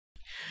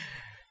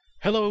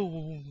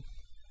Hello!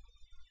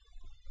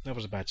 That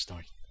was a bad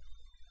start.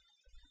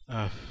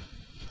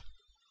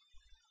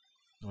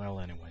 Well,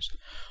 anyways.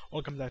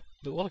 Welcome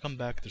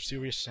back to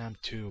Serious Sam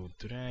 2.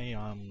 Today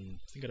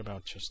I'm thinking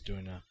about just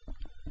doing a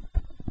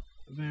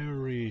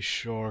very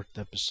short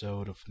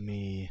episode of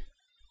me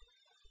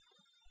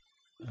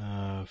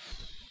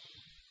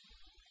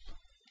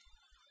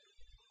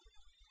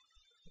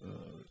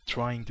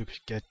trying to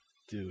get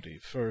to the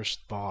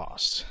first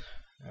boss.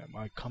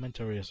 My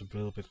commentary is a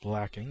little bit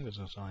lacking because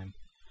I'm,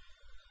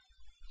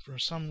 for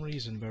some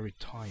reason, very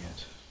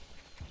tired.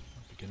 I'm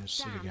beginning to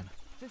sick again.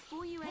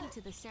 Before you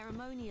enter the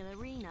ceremonial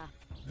arena,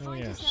 Oh, find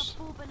yes.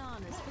 yourself 4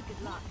 bananas for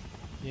good luck.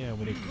 Yeah,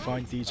 we need to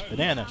find these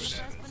bananas.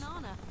 First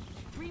banana.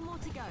 3 more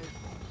to go.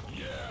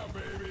 Yeah,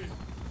 baby.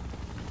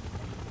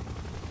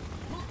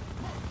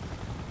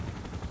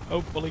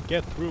 Hopefully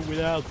get through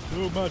without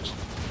too much.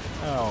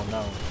 Oh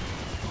no.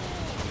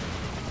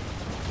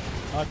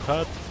 I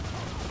cut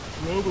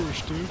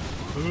rovers, dude.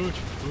 Good.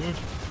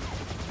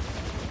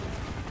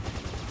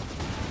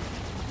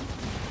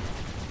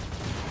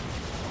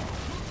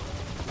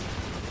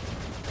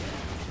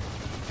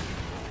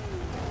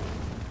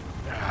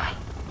 Ah.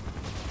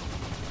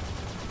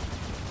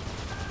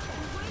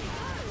 Way to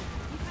go!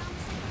 You found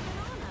the second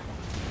banana.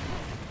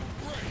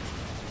 Great.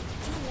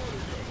 2 more to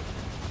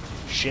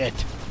go. Shit.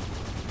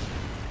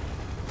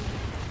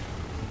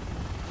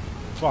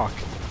 Fuck.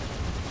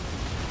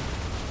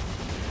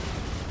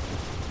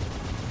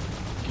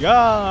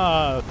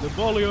 God, the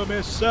volume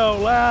is so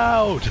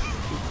loud.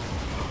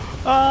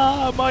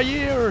 Ah, my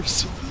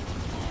ears.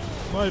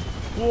 My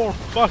poor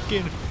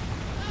fucking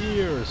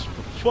ears.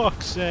 For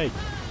fuck's sake.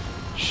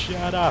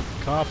 Shut up,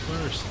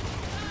 coppers.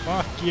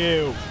 Fuck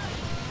you.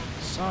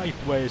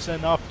 Sideways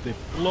and up the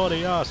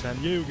bloody ass, and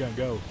you can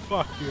go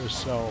fuck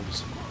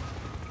yourselves.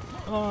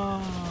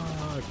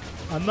 Fuck.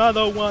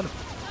 Another one.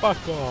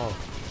 Fuck off.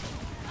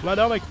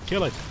 Vladovic,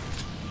 kill it.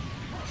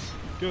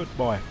 Good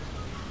boy.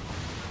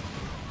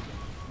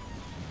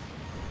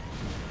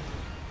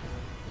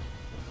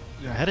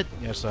 I hit it?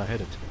 Yes, I hit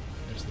it.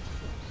 There's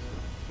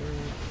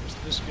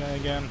this guy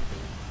again.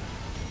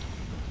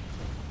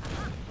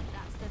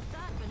 That's the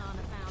 3rd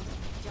banana found.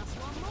 Just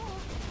 1 more.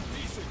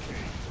 Piece of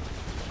cake.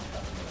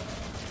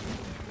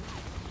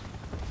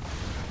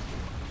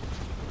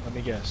 Let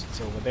me guess.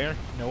 It's over there?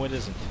 No, it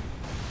isn't.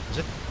 Is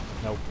it?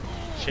 No.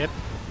 Shit.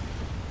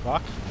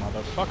 Fuck.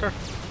 Motherfucker.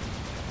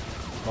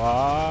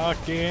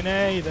 Fucking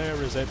A.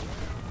 There is it.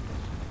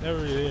 There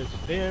it is.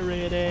 There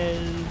it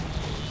is.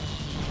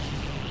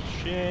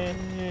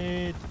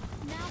 Shit.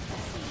 Now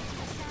proceed to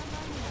the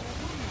ceremonial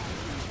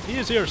arena.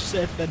 Easier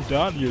said than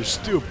done, you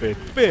stupid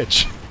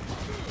bitch.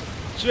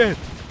 Shit.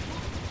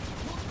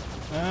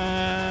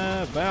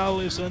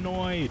 Val is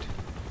annoyed.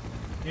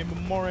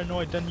 Even more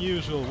annoyed than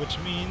usual, which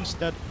means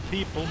that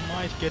people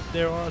might get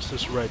their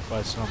arses raped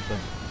by something.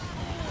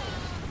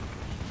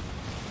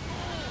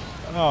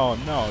 Oh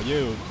no,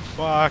 you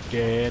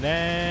fucking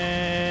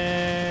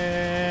A.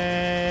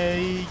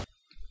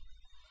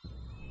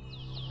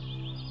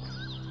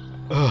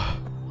 Ugh.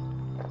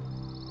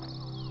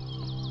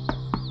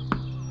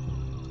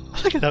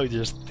 Look at how he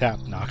just tap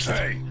knocks it.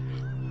 Hey,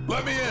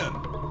 let me in.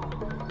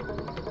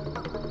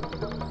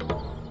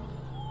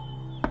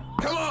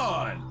 Come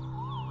on.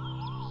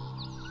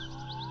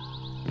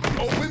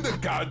 Open the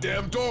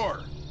goddamn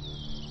door.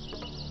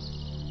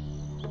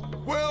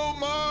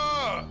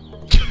 Wilma!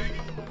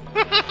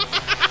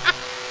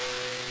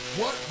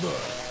 What the?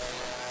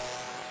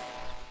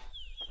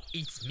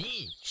 It's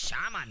me,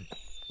 Shaman.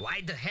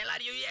 Why the hell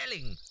are you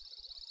yelling?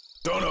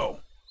 Don't know.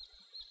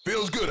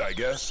 Feels good, I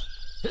guess.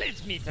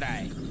 Let me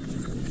try.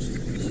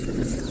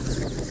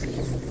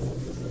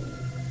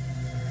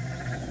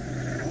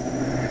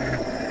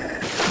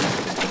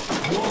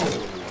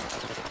 Whoa.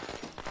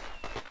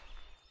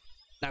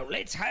 Now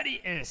let's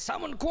hurry and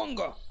summon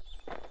Kwongo.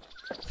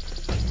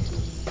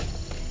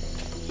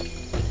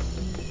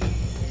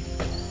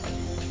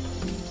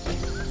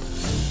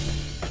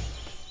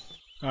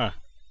 Ah.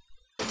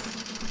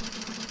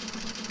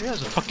 He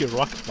has a fucking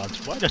rocket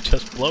launcher. Why not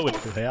just blow it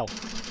to hell?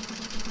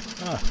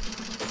 Ah.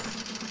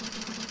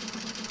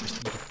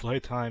 Estimated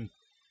playtime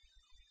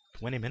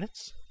 20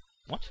 minutes?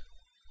 What?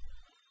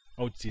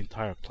 Oh, it's the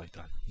entire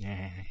playtime.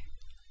 Yeah.